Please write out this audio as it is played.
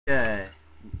Okay,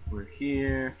 we're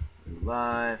here, we're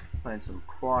live, playing some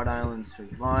Quad Island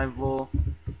Survival.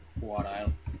 Quad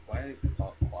Island. Why do you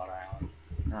call it Quad Island?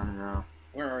 I don't know.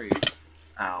 Where are you,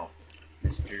 Ow.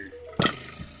 Mr.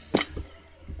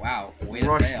 Wow, way to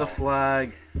Rush fail. the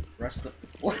flag. Rush the.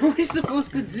 What are we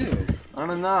supposed to do? I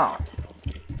don't know.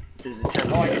 There's a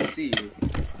chest. Oh, I can see you.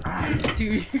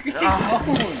 Dude, you can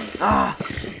Ah.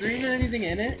 Is there even anything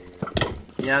in it?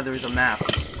 Yeah, there's a map.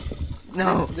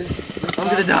 No, This I'm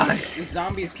gonna die. This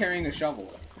zombie is carrying a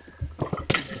shovel.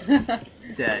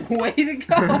 Dead. Way to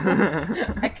go!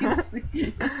 I can see.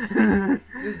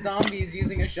 This zombie is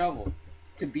using a shovel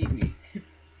to beat me.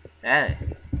 Hey.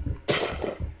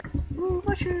 Ooh,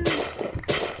 mushrooms.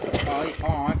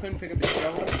 Oh, I couldn't pick up the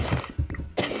shovel.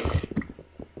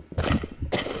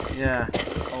 Yeah.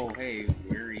 Oh, hey,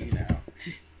 where are you now?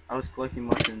 I was collecting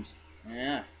mushrooms.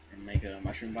 Yeah, and make a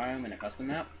mushroom biome in a custom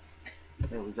map.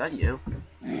 Wait, was that you?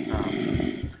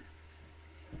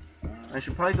 I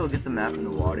should probably go get the map in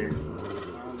the water.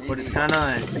 But it's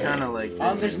kinda like...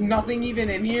 there's nothing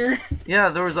even in here? Yeah,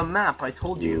 there was a map, I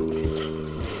told you.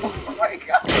 Oh my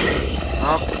god!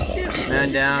 Up,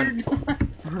 man down.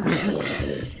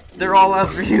 They're all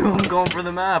after you, I'm going for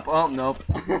the map. Oh, nope.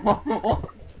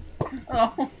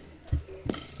 Oh.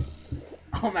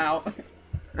 I'm out.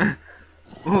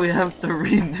 We have to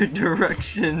read the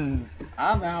directions.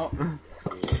 I'm out.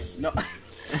 No.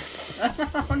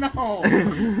 Oh no!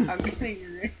 I'm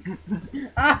getting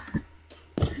ah!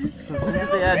 So when did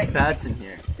they add bats in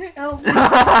here? Help me!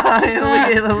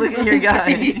 look at your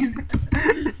guy.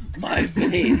 My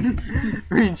face.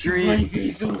 Retreat. Is my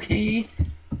face okay?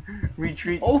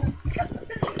 Retreat. Oh my god!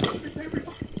 There's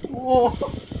everywhere. Whoa!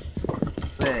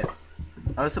 Wait.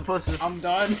 I was supposed to. I'm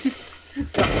done.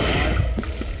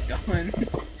 Done.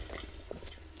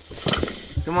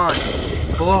 Come on.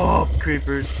 Blow up,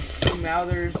 creepers. Now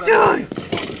there's. Dude!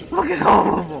 Look at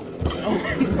all of them!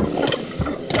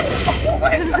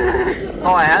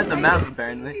 Oh, I had the map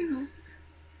apparently.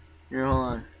 Here, hold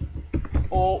on.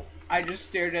 Oh, I just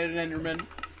stared at an Enderman.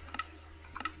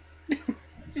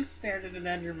 Just stared at an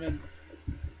Enderman.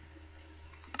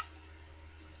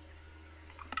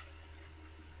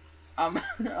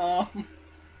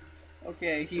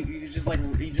 Okay, he just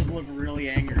looked really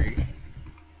angry.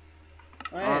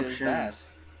 Oh, hey, there's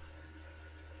bats.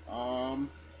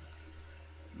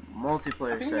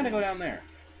 Multiplayer I think I'm gonna go down there.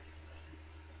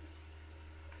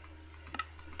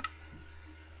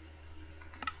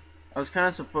 I was kind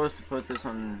of supposed to put this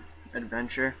on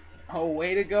adventure. Oh,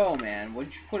 way to go, man.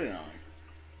 What'd you put it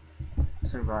on?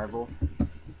 Survival.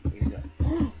 Way to go.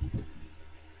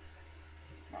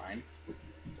 Mine.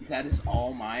 That is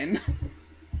all mine.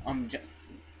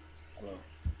 Hello.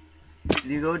 Did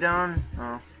you go down?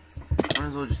 Oh. Might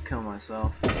as well just kill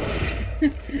myself.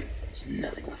 There's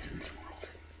nothing left in this world.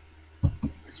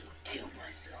 Might as well kill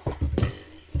myself.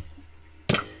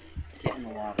 Get in the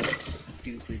lava,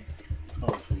 stupid,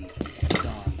 ugly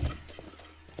zombie.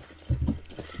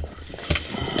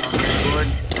 There's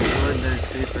wood, there's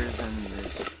creepers, and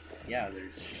there's... Yeah,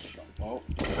 there's... Oh,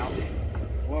 ow.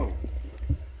 Whoa.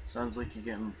 Sounds like you're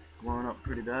getting blown up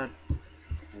pretty bad.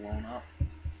 Blown up.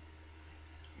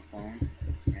 A phone?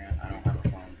 Yeah, I don't have a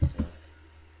phone, so...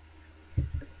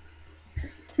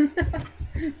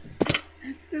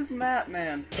 This map,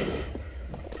 man.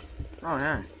 Oh,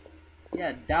 yeah.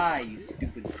 Yeah, die, you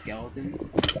stupid skeletons.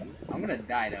 I'm gonna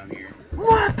die down here.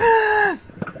 Lapis!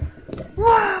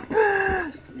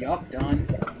 Lapis! Yup, done.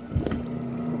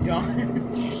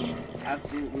 Done.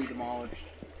 Absolutely demolished.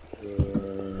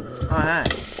 Oh, hey.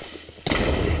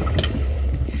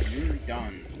 You're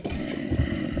done.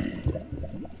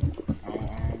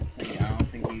 I don't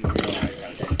think you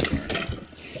realize how dead you are.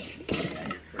 Yeah,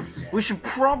 you're pretty dead. We should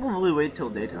probably wait till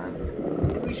daytime.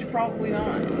 We should probably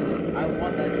not. I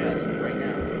want that chest right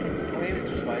now. Oh, hey,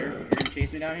 Mr. Spider. You're gonna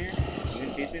chase me down here? You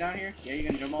gonna chase me down here? Yeah, you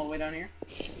gonna jump all the way down here?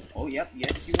 Oh, yep,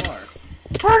 yes, you are.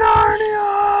 For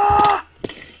Narnia!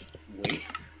 Wait.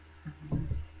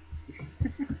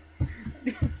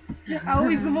 How are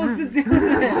we supposed to do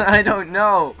this? I don't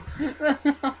know.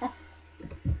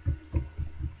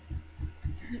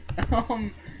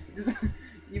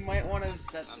 You might want to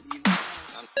set.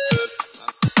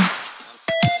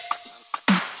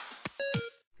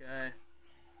 Okay.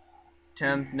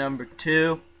 Attempt number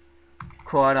 2.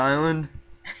 Quad Island.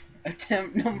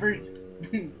 Attempt number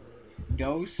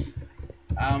dose.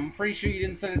 I'm pretty sure you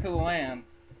didn't send it to the land.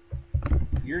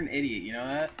 You're an idiot, you know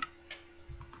that?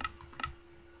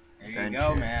 There you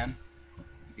go, man.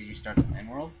 Did you start the land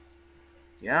world?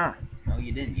 Yeah. No,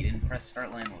 you didn't. You didn't press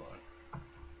start land world.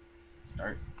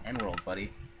 Start end world,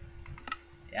 buddy.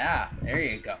 Yeah, there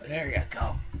you go. There you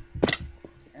go.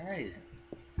 Alright.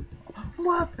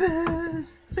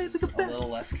 Weapons! Baby, the A little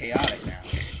less chaotic now.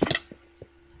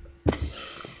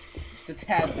 Just a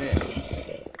tad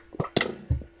bit.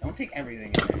 Don't take everything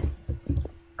in there.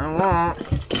 I won't.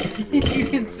 You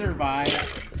can survive.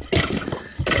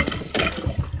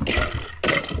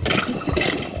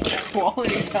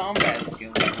 Quality combat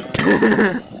skills,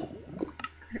 man.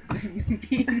 Just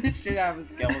beating the shit out of a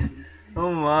skeleton.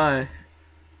 Oh my.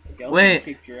 Skeleton Wait.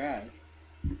 kicked your ass.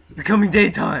 It's becoming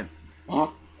daytime.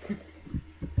 Oh.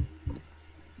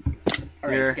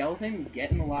 Alright, Here. skeleton,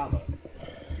 get in the lava.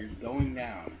 You're going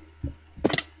down.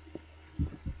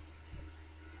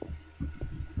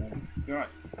 Oh my god.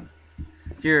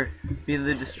 Here, be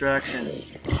the distraction.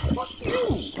 Fuck you!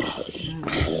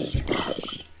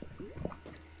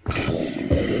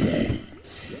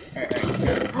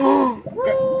 Alright,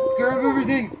 grab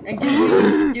everything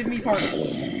and give me part of it.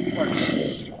 Give me part of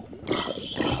it.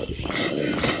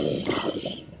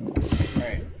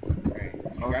 Alright.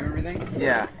 Grab everything?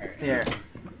 Yeah, Alright. here.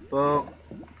 Boat.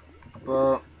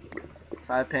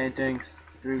 5 paintings,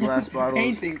 3 glass bottles,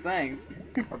 Paintings, thanks.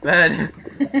 a bed.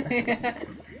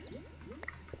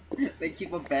 They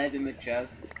keep a bed in the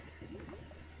chest.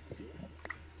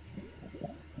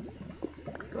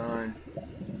 Done.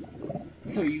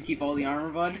 So you keep all the armor,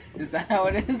 bud? Is that how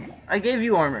it is? I gave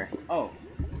you armor. Oh.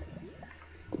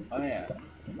 Oh yeah.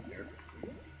 Here.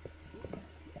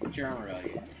 What's your armor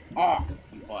value? Oh,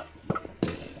 you butt.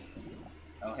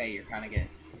 Oh hey, you're kinda getting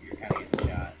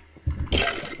shot.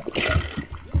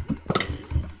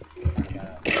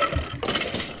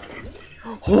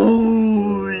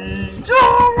 Holy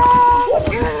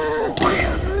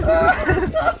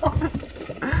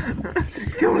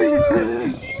Come here.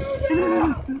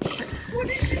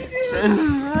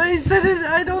 I said it.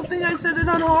 I don't think I said it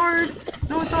on hard.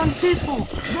 No, it's on peaceful.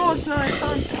 No, it's not. It's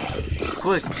on.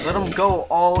 Quick, let them go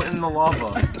all in the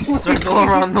lava. Circle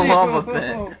around the lava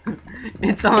pit.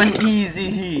 It's on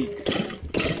easy.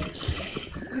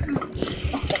 This is.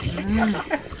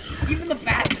 Even the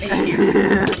bats hate you.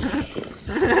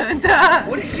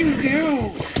 What did you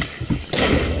do?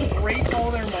 Rape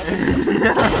all their mothers?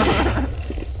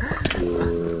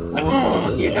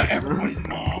 Oh, yeah, everybody's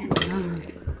mom.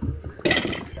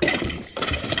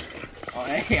 Oh,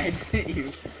 hey, I just hit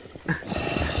you.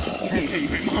 You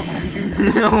my mom.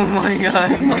 Oh my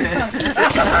god.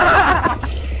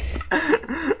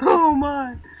 Oh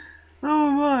my.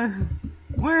 Oh my.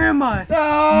 Where am I?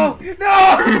 No!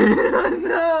 No!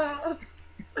 No!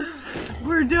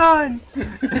 We're done!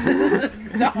 This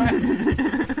is done.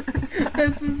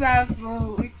 This is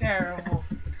absolutely terrible.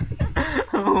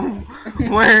 Oh,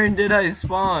 where did I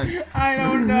spawn? I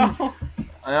don't know.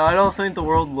 I don't think the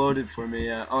world loaded for me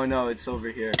yet. Oh no, it's over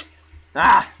here.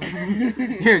 Ah!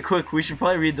 Here, quick, we should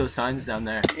probably read those signs down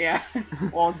there. Yeah.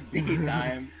 Well, it's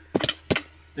daytime.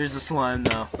 There's a slime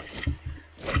now.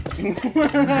 Look at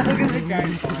the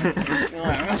giant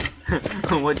slime.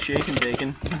 What, shake and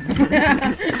bacon?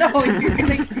 No,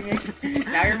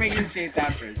 now you're making chase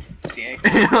after it, dick.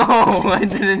 Oh, I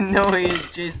didn't know he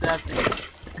had chased after me.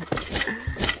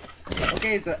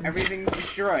 Okay, so everything's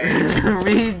destroyed.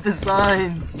 Read the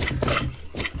signs.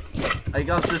 I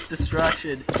got this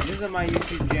distraction. Visit my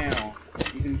YouTube channel.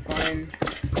 You can find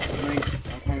the link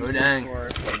Oh, dang. for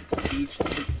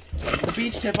the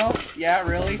beach tippo. Yeah,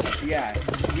 really? Yeah.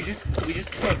 We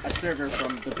just took a server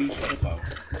from the beach tippo.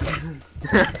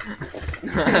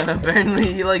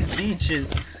 Apparently he likes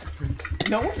beaches.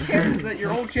 No one cares that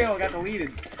your old channel got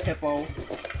deleted, hippo.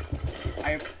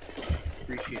 I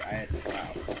appreciate it. Wow.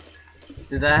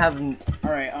 Did that have...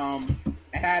 Alright,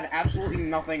 it had absolutely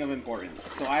nothing of importance,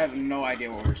 so I have no idea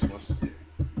what we're supposed to do.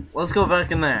 Let's go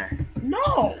back in there.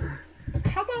 No!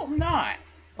 How about not?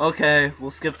 Okay,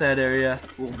 we'll skip that area.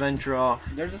 We'll venture off.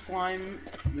 There's a slime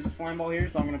ball here,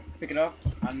 so I'm gonna pick it up.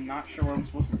 I'm not sure what I'm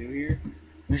supposed to do here.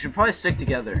 We should probably stick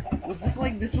together.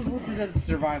 This was listed as a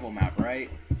survival map, right?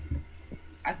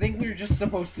 I think we were just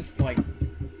supposed to, like,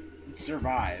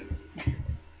 survive.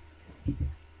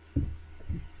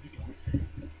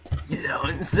 You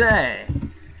don't say.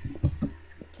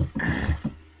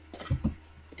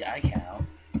 Die, cow.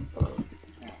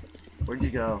 Where'd you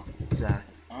go, Zach?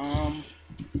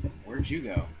 Where'd you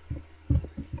go?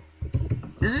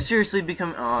 Is it seriously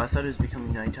becoming... Oh, I thought it was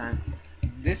becoming nighttime.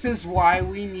 This is why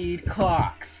we need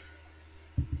clocks.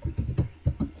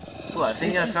 Well, I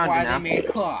think I This is found why an they apple. made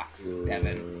clocks,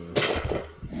 Devin.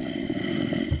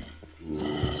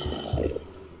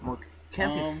 Well, it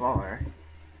can't be far.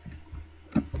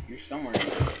 You're somewhere in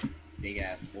a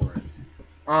big-ass forest.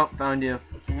 Oh, found you.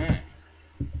 Alright.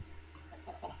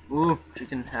 Ooh,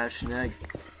 chicken hash and egg.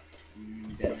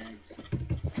 Dead eggs.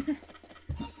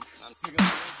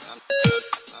 I'm